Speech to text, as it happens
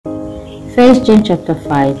1 John chapter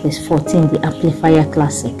 5 verse 14, the Amplifier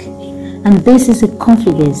Classic. And this is the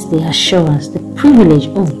confidence, the assurance, the privilege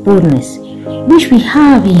of boldness which we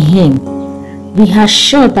have in Him. We are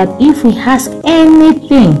sure that if we ask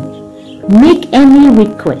anything, make any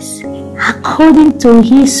request according to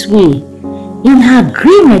His will, in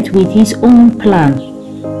agreement with His own plan,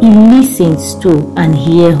 He listens to and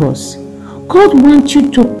hears us. God wants you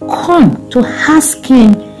to come to ask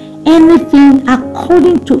Him anything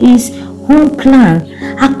according to His own plan,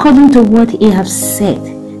 according to what He has said.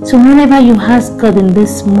 So whenever you ask God in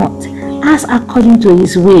this month, ask according to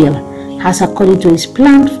His will, ask according to His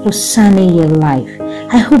plan concerning your life.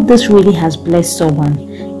 I hope this really has blessed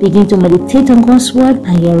someone. Begin to meditate on God's word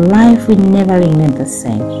and your life will never remain the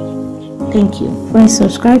same. Thank you. Friends,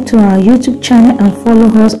 subscribe to our YouTube channel and follow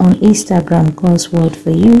us on Instagram, God's Word for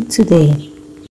You Today.